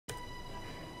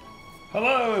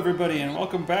Hello everybody and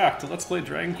welcome back to Let's Play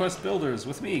Dragon Quest Builders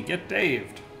with me, Get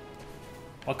Daved.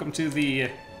 Welcome to the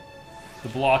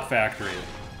block factory.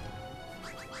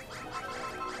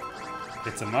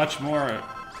 It's a much more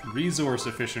resource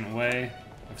efficient way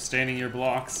of staining your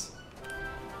blocks.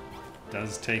 It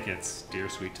does take its dear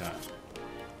sweet time.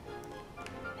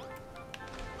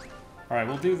 Alright,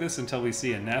 we'll do this until we see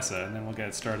Anessa and then we'll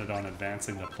get started on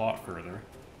advancing the plot further.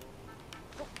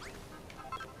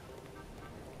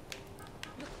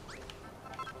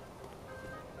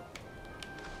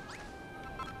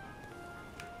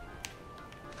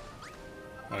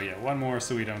 Oh yeah, one more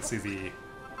so we don't see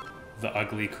the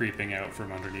ugly creeping out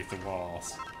from underneath the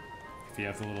walls. If you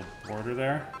have the little border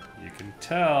there, you can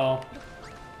tell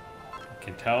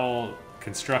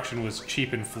construction was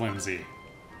cheap and flimsy.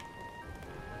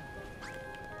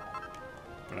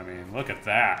 But I mean, look at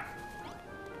that.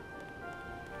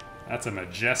 That's a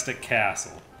majestic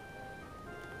castle.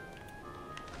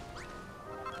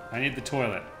 I need the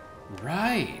toilet.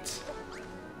 Right!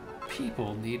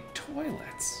 People need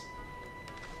toilets.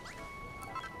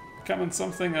 Becoming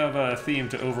something of a theme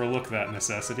to overlook that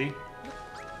necessity.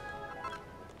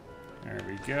 There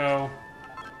we go.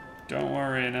 Don't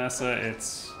worry, Anessa,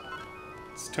 it's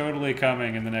totally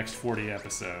coming in the next 40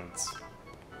 episodes.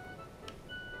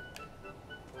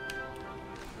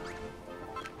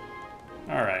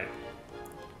 Alright.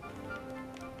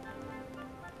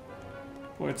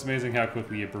 Boy, it's amazing how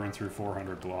quickly you burn through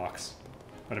 400 blocks.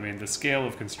 But I mean, the scale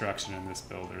of construction in this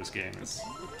Builders game is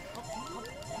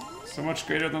so much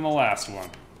greater than the last one.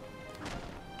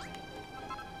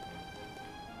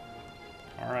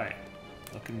 Alright.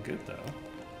 Looking good, though.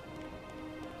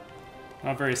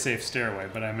 Not very safe stairway,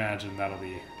 but I imagine that'll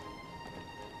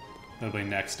be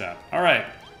next up. Alright.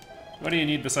 What do you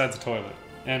need besides a toilet?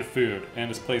 And food. And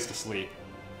a place to sleep.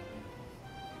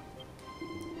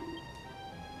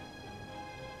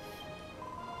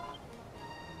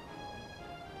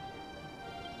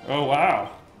 Oh,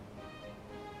 wow.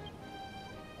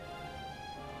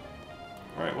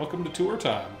 Alright, welcome to tour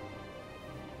time.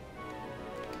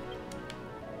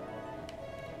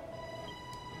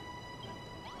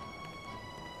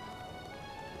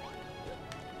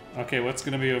 Okay, what's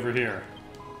gonna be over here?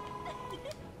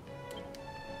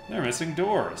 They're missing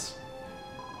doors.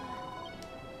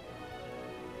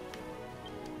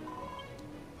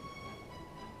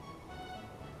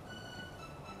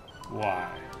 Why?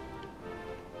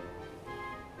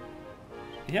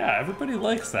 Yeah, everybody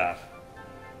likes that.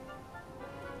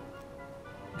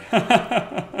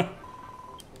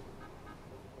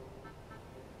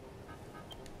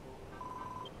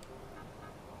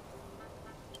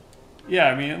 Yeah,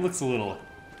 I mean, it looks a little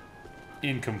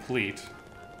incomplete.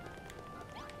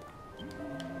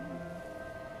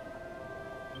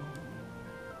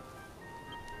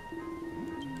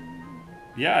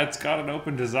 Yeah, it's got an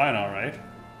open design, all right.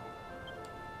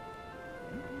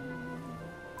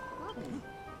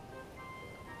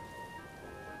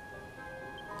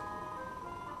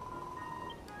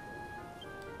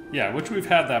 Yeah, which we've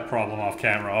had that problem off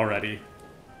camera already.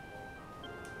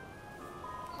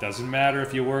 Doesn't matter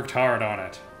if you worked hard on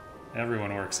it.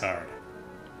 Everyone works hard.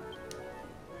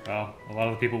 Well, a lot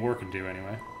of the people working do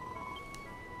anyway.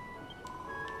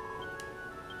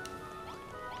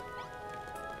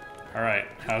 Alright,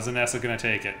 how's Anessa gonna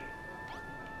take it?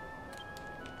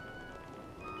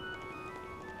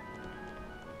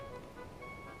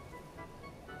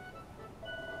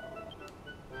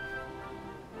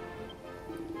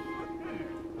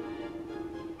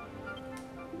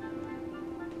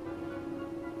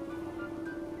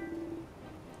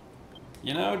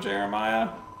 You know, Jeremiah,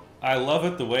 I love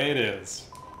it the way it is.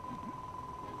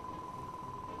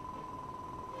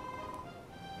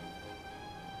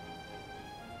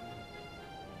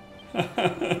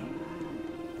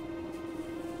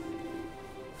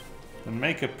 And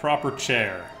make a proper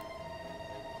chair.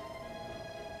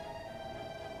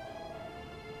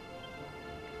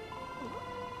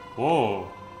 Whoa.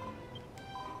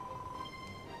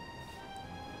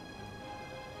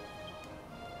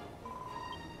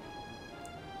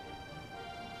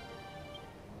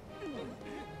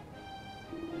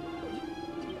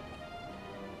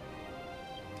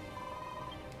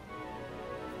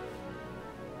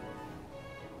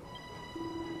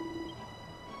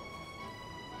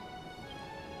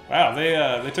 Wow,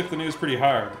 they took the news pretty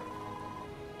hard.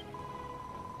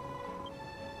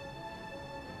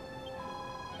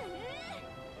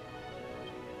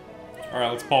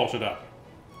 Alright, let's polish it up.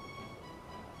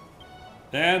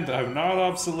 And I'm not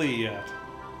obsolete yet.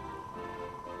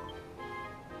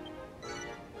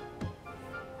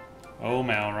 Oh,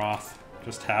 Malroth.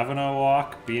 Just having a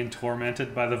walk, being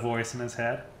tormented by the voice in his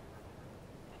head.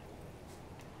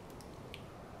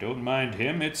 Don't mind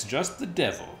him, it's just the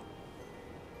devil.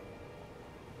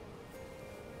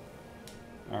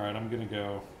 Alright, I'm gonna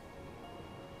go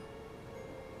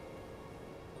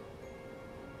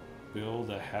build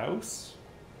a house.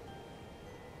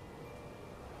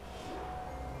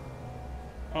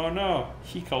 Oh no,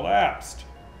 he collapsed.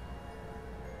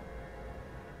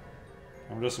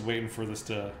 I'm just waiting for this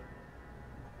to...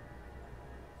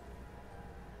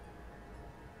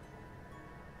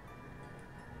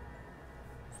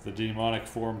 the demonic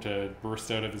form to burst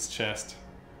out of his chest.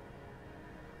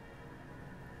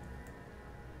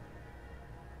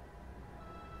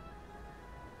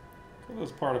 Look at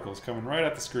those particles coming right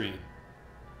at the screen.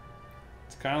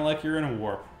 It's kind of like you're in a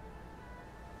warp.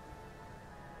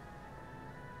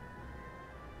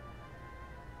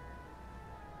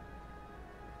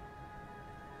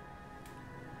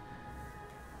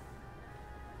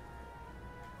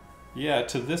 Yeah,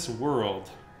 to this world.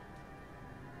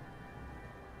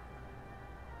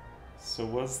 So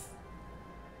was...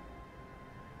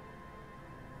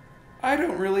 I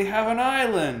don't really have an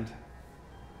island!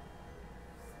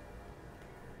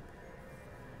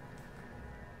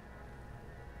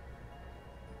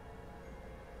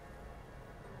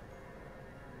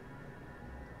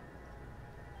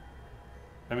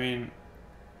 I mean,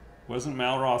 wasn't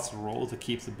Malroth's role to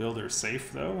keep the builders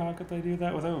safe, though? How could they do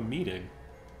that without a meeting?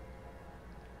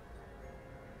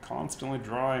 Constantly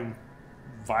drawing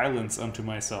violence unto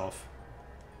myself.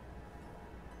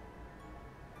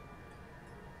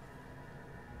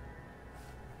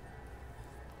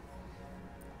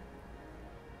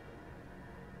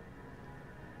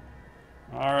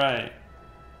 Alright.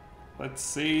 Let's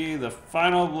see the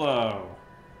final blow.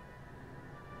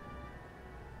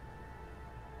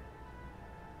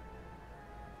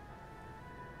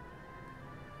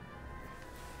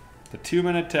 The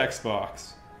 2-minute text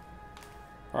box.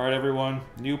 Alright everyone,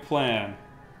 new plan.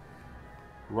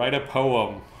 Write a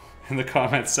poem in the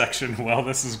comments section while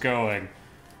this is going.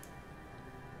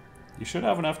 You should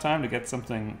have enough time to get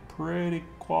something pretty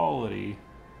quality.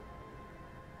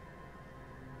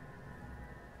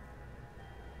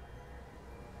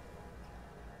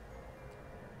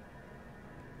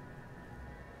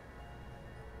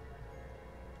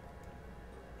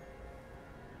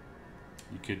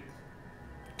 You could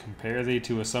compare thee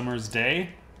to a summer's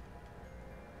day.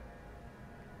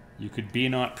 You could be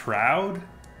not proud.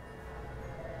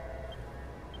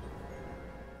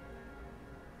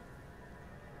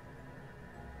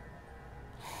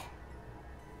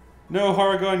 No,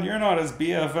 Hargon, you're not his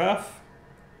BFF.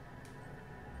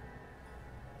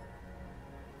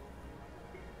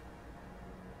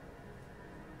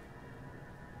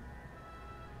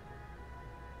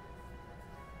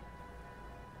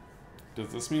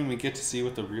 Does this mean we get to see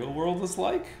what the real world is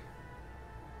like?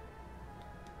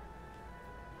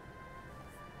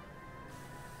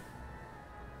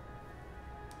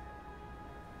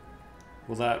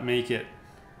 Will that make it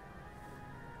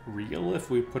real if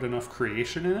we put enough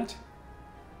creation in it?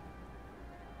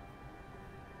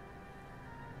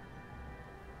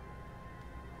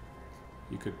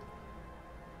 You could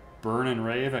burn and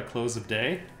rave at close of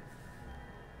day?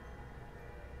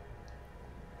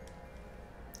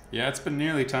 Yeah, it's been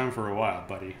nearly time for a while,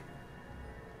 buddy.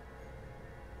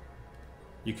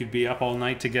 You could be up all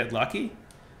night to get lucky?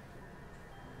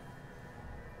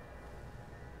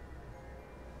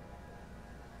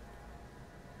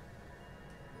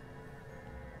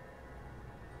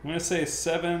 I'm gonna say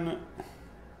 7,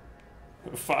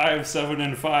 5, 7,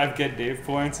 and 5 get Dave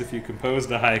points if you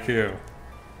composed a haiku.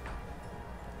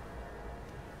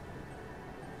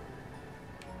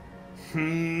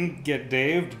 Get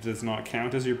Dave does not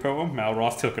count as your poem.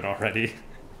 Malroth took it already.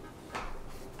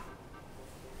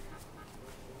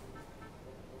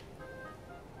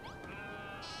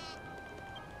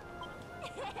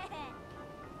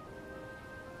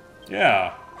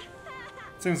 Yeah.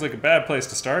 Seems like a bad place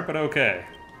to start, but okay.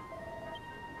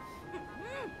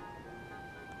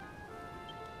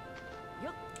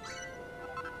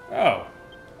 Oh.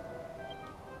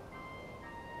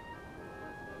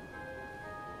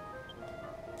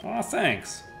 Aw,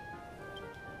 thanks.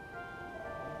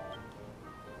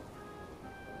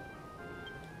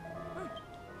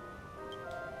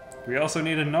 We also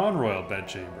need a non-royal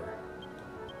bedchamber.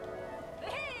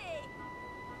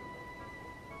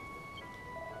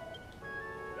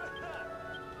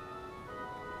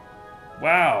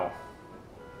 Wow.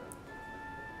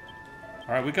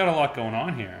 Alright, we got a lot going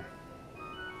on here.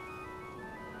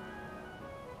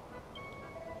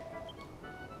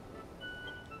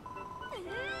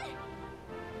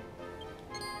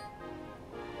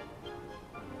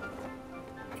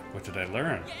 What did I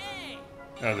learn?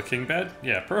 Oh, the king bed?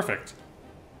 Yeah, perfect.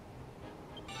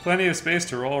 Plenty of space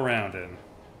to roll around in.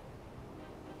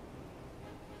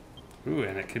 Ooh,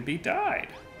 and it could be dyed.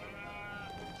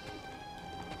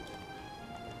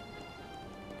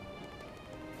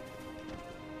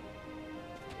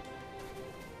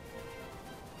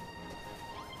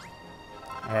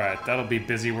 Alright, that'll be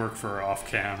busy work for off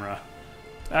camera.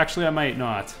 Actually, I might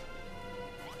not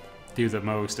do the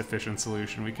most efficient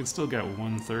solution. We can still get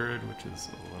 1/3, which is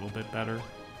a little bit better.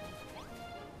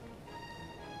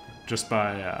 Just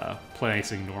by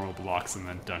placing normal blocks and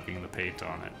then dunking the paint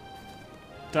on it.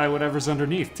 Dye whatever's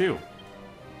underneath, too.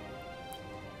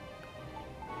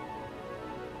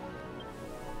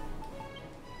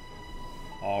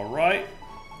 Alright.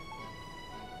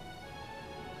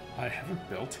 I haven't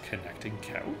built a connecting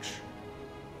couch.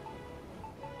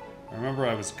 I remember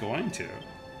I was going to.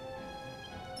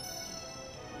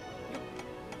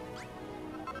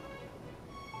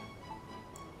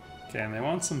 Okay, and they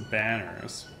want some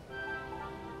banners.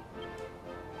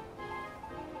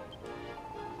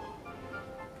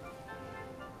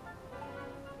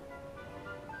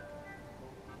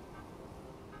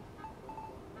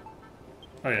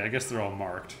 Oh yeah, I guess they're all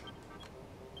marked.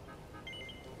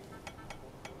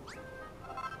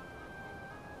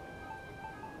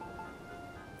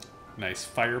 Nice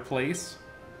fireplace.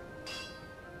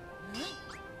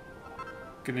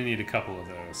 Gonna need a couple of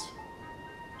those.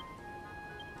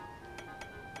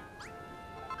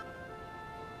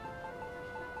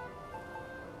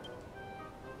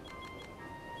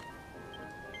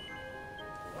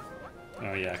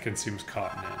 Oh yeah, it consumes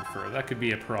cotton and fur. That could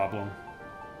be a problem.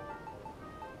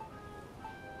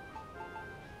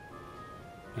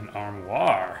 An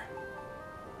armoire.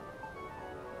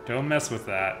 Don't mess with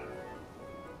that.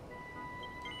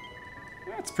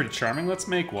 That's pretty charming. Let's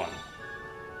make one.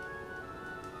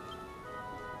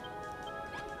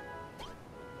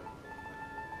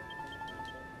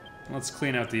 Let's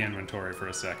clean out the inventory for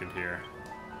a second here.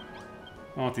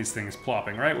 I want these things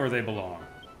plopping right where they belong.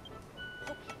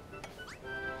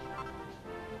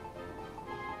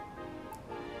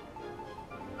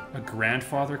 A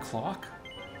grandfather clock?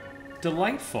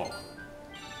 Delightful.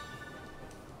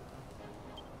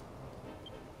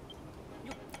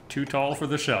 Too tall for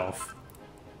the shelf.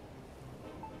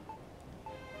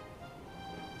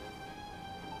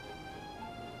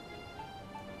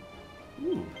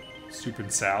 Ooh, soup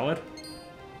and salad.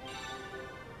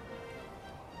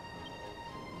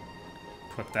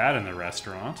 Put that in the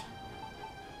restaurant.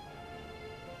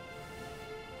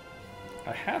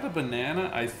 I have a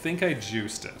banana. I think I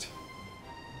juiced it.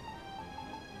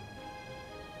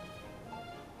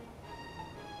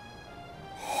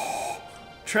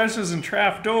 Treasures and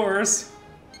trapdoors.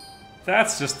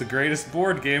 That's just the greatest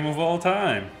board game of all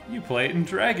time. You play it in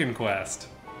Dragon Quest.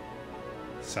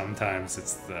 Sometimes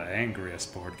it's the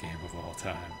angriest board game of all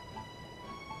time.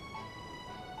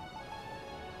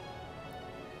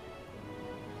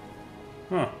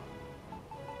 Huh.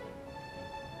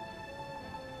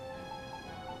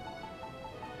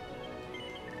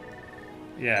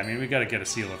 Yeah, I mean, we gotta get a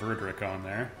Seal of Erdrick on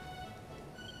there.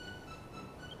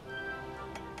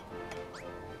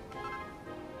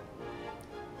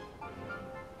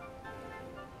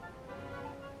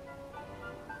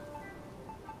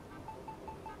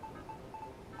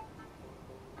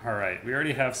 Alright, we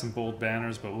already have some bold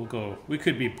banners, but we'll go... We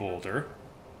could be bolder.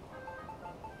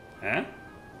 Eh?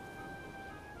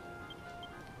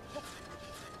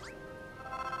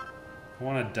 I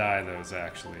want to dye those,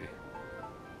 actually.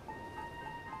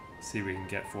 See what we can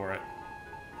get for it.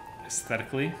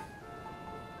 Aesthetically.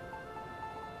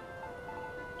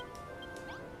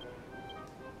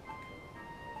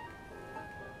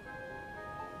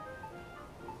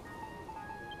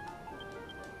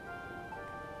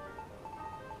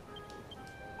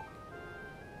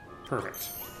 Perfect.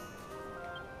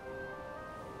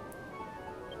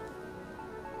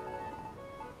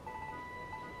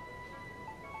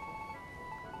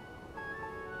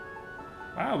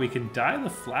 Wow, we can dye the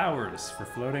flowers for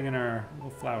floating in our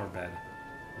little flower bed.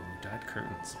 Ooh, dyed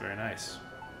curtains. Very nice.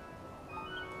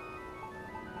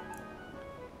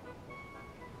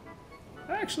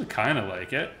 I actually kind of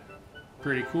like it.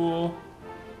 Pretty cool.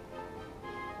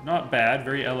 Not bad.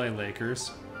 Very LA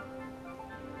Lakers.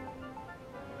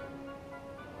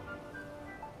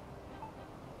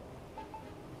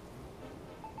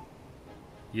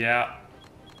 Yeah.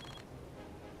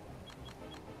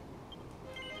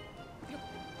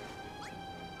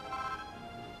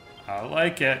 I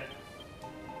like it.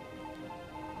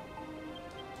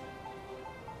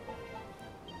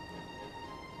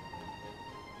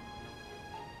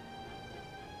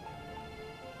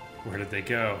 Where did they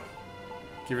go?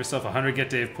 Give yourself 100 Get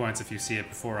Dave points if you see it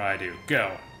before I do.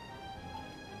 Go.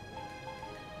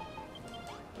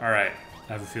 Alright,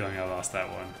 I have a feeling I lost that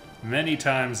one. Many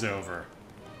times over.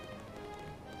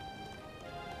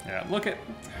 Yeah, look at...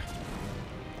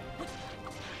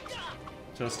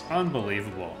 Just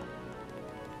unbelievable.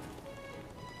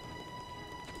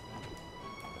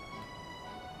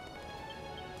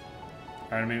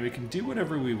 Alright, I mean, we can do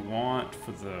whatever we want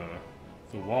for the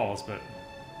walls, but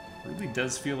it really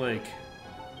does feel like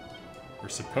we're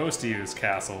supposed to use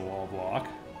castle wall block.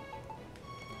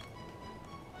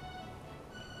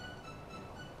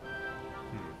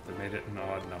 They made it an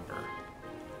odd number.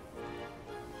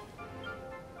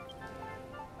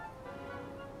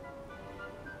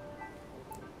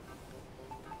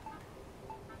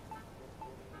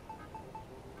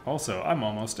 Also, I'm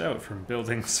almost out from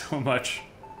building so much.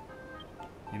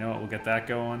 You know what, we'll get that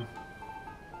going.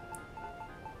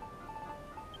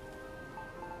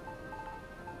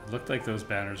 It looked like those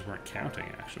banners weren't counting,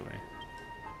 actually.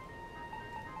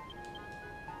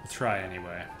 We'll try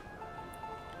anyway.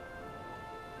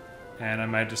 And I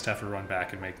might just have to run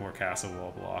back and make more castle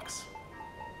wall blocks.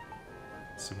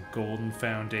 Some golden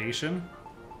foundation.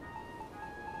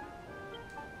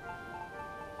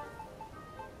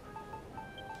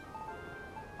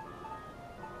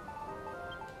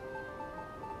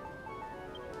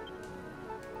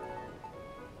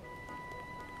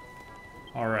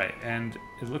 Alright, and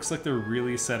it looks like they're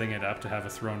really setting it up to have a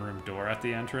throne room door at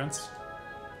the entrance.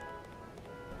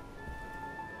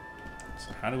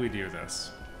 So how do we do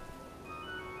this?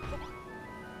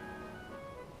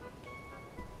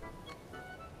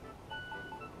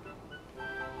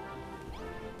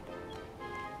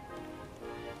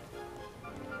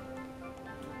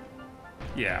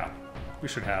 Yeah, we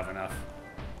should have enough.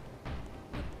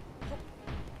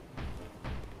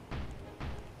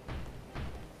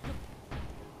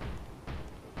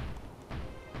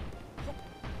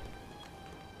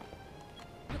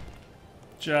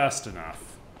 Just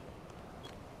enough.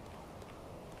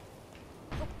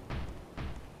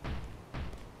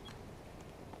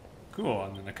 Cool,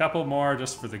 and then a couple more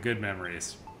just for the good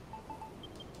memories.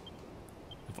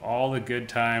 Of all the good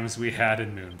times we had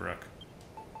in Moonbrook.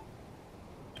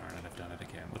 Darn it, I've done it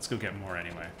again. Let's go get more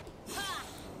anyway.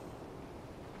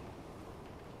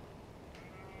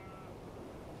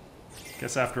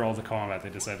 Guess after all the combat, they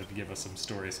decided to give us some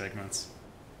story segments.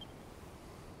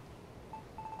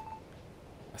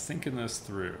 Thinking this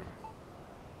through.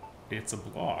 It's a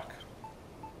block.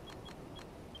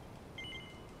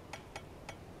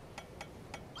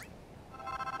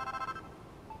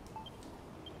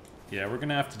 Yeah, we're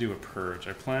gonna have to do a purge.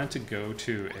 I plan to go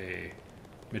to a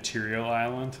material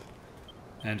island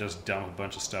and just dump a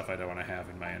bunch of stuff I don't want to have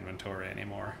in my inventory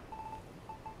anymore.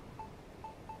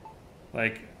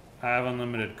 Like, I have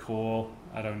unlimited coal.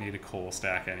 I don't need a coal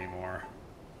stack anymore.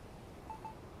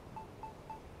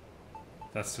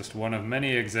 That's just one of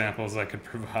many examples I could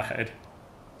provide.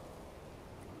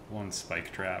 One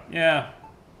spike trap. Yeah,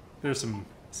 there's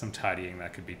some tidying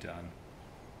that could be done.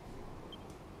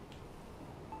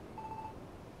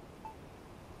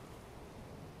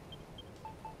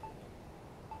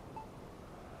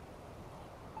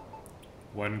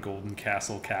 One golden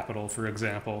castle capital, for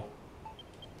example.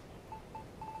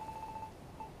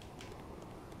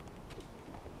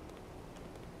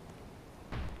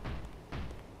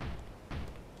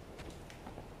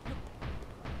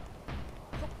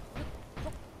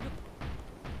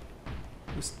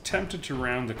 Tempted to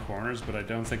round the corners, but I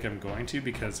don't think I'm going to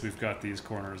because we've got these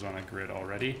corners on a grid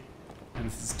already. And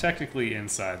this is technically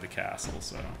inside the castle,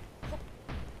 so...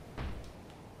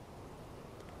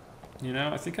 You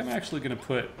know, I think I'm actually going to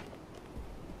put...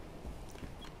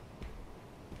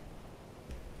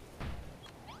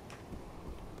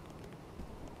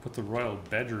 the royal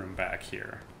bedroom back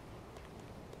here.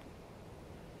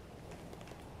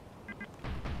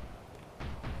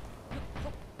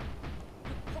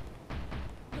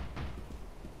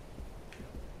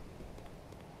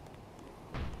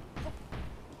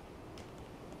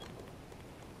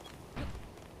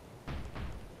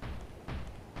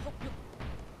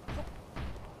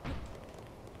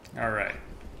 All right.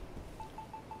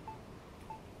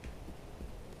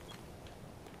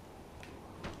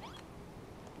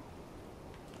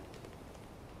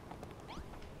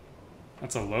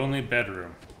 That's a lonely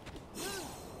bedroom.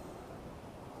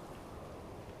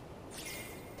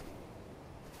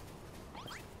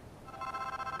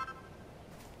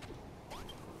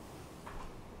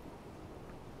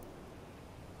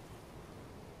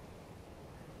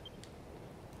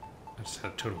 I just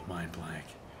had a total mind blank.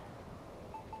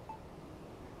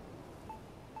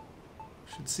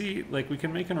 Should see, like, we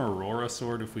can make an Aurora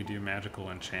sword if we do magical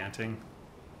enchanting.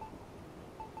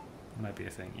 That might be a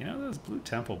thing. You know, those blue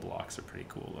temple blocks are pretty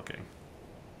cool looking.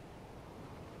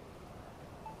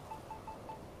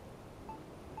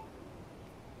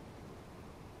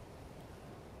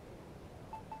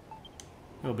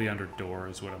 It'll be under door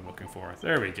is what I'm looking for.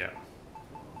 There we go.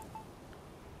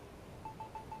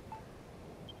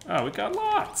 Oh, we got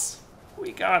lots.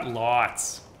 We got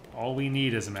lots. All we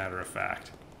need, as a matter of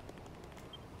fact.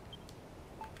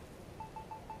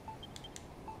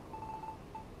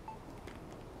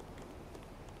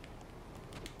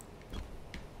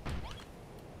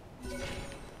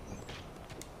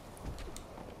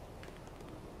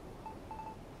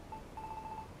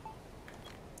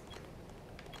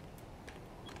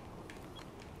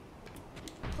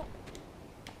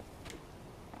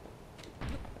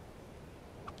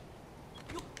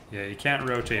 Yeah, you can't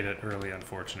rotate it early,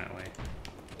 unfortunately.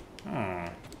 Oh.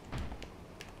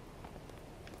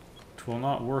 It will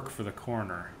not work for the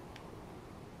corner.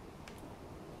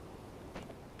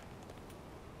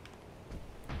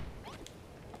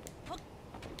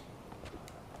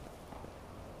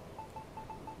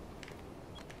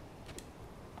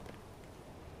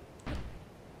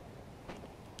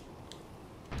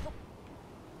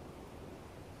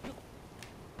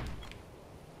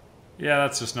 Yeah,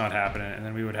 that's just not happening, and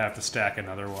then we would have to stack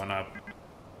another one up.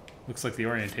 Looks like the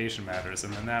orientation matters,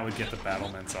 and then that would get the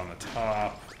battlements on the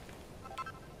top.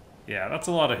 Yeah, that's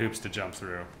a lot of hoops to jump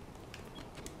through.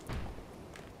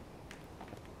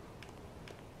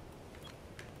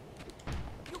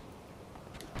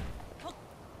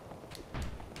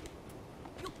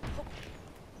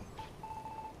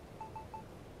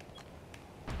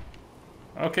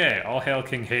 Okay, all hail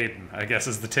King Hayden, I guess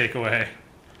is the takeaway.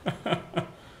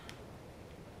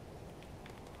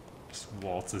 Just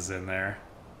waltzes in there.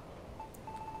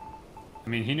 I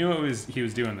mean, he knew what he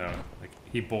was doing, though. Like,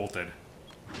 he bolted.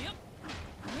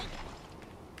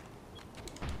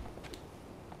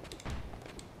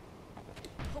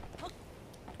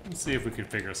 Let's see if we can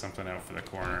figure something out for the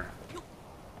corner.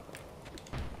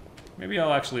 Maybe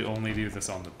I'll actually only do this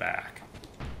on the back.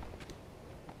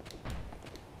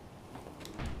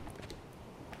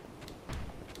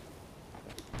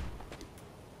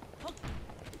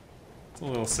 It's a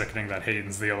little sickening that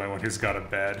Hayden's the only one who's got a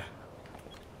bed.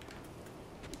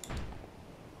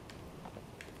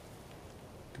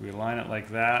 Do we line it like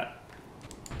that?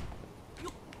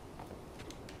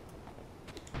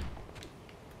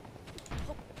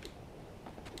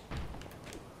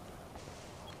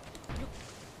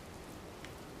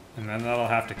 And then that'll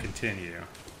have to continue.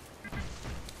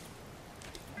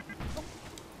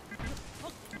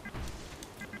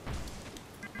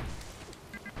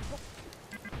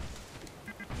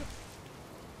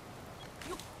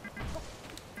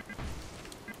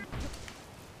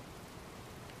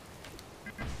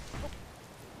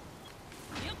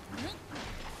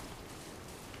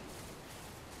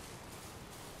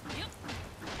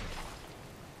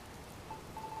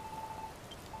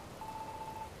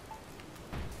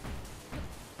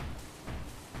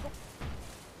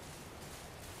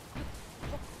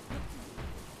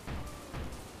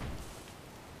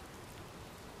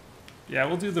 Yeah,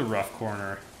 we'll do the rough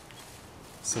corner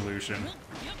solution. And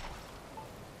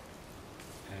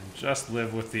just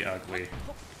live with the ugly.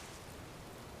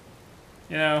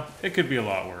 You know, it could be a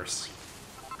lot worse.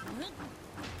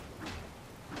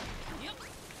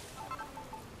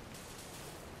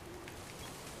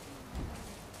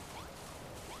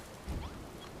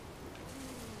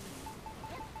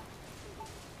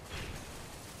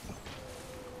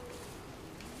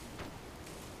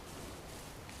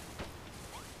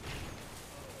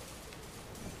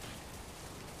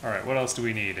 Alright, what else do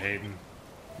we need, Hayden?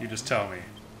 You just tell me.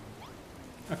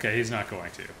 Okay, he's not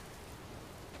going to.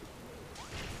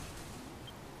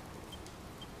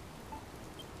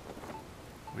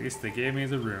 At least they gave me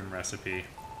the room recipe.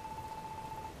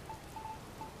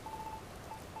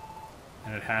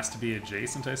 And it has to be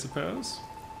adjacent, I suppose?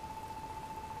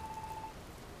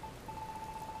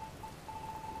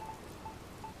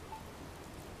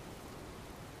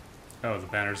 Oh, the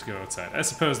banners go outside. I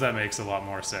suppose that makes a lot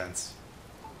more sense.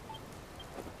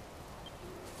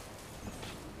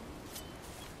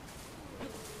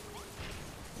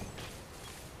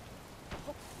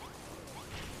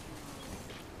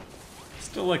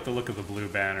 Still like the look of the blue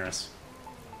banners.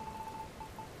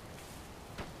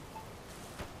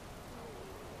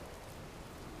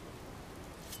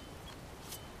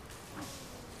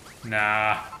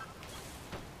 Nah.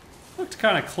 Looked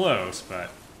kind of close,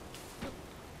 but...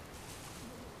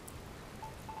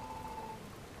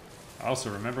 Also,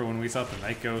 remember when we thought the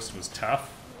Night Ghost was tough?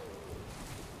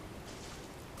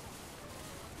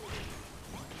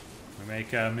 We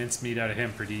make mincemeat out of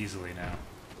him pretty easily now.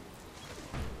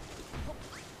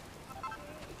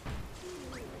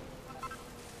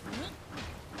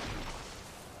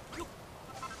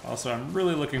 Also, I'm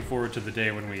really looking forward to the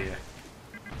day when we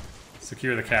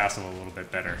Secure the castle a little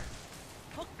bit better.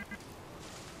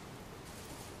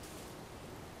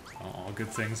 All good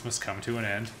things must come to an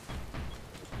end.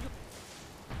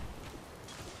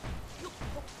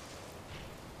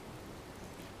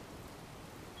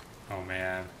 Oh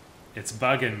man, it's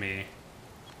bugging me.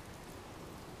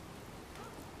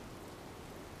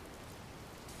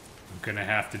 I'm gonna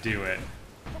have to do it.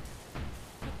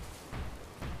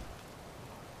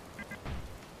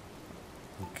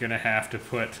 I'm gonna have to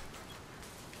put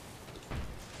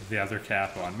the other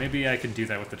cap on. Maybe I can do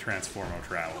that with the Transformo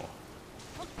Trowel.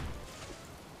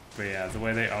 But yeah, the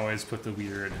way they always put the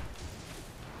weird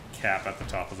cap at the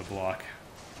top of the block.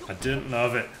 I didn't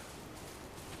love it.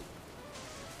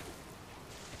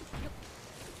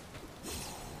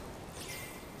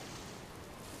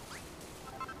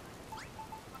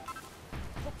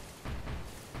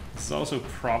 This is also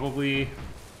probably,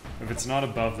 if it's not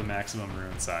above the maximum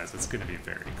rune size, it's going to be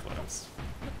very close.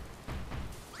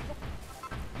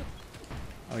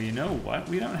 Oh, you know what?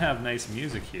 We don't have nice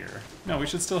music here. No, we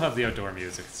should still have the outdoor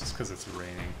music. It's just because it's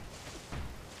raining.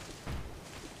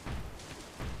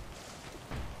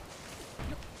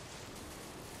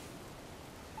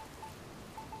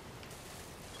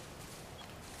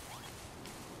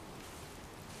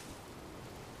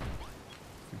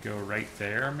 Go right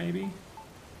there, maybe?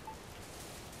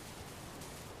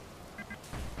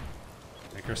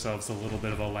 Make ourselves a little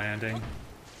bit of a landing.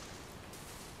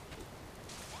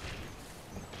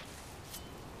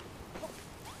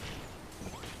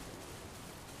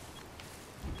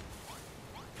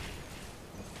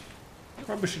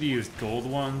 Probably should have used gold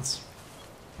ones.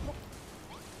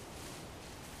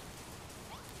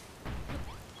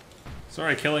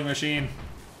 Sorry, killing machine.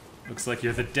 Looks like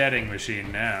you're the deading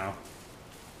machine now.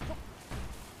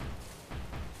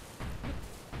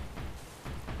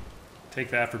 Take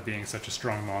that for being such a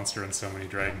strong monster in so many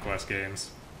Dragon Quest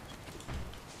games.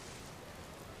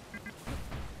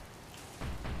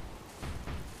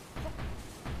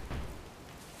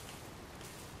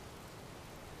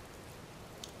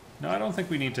 No, I don't think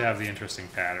we need to have the interesting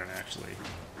pattern, actually.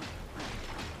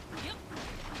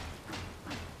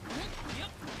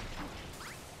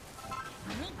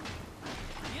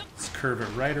 Let's curve it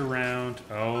right around.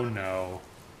 Oh no.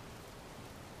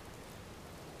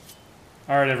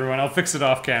 Alright everyone, I'll fix it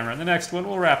off camera. In the next one,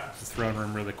 we'll wrap up the throne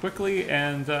room really quickly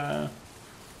and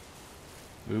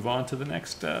move on to the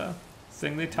next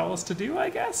thing they tell us to do, I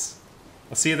guess.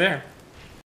 I'll see you there.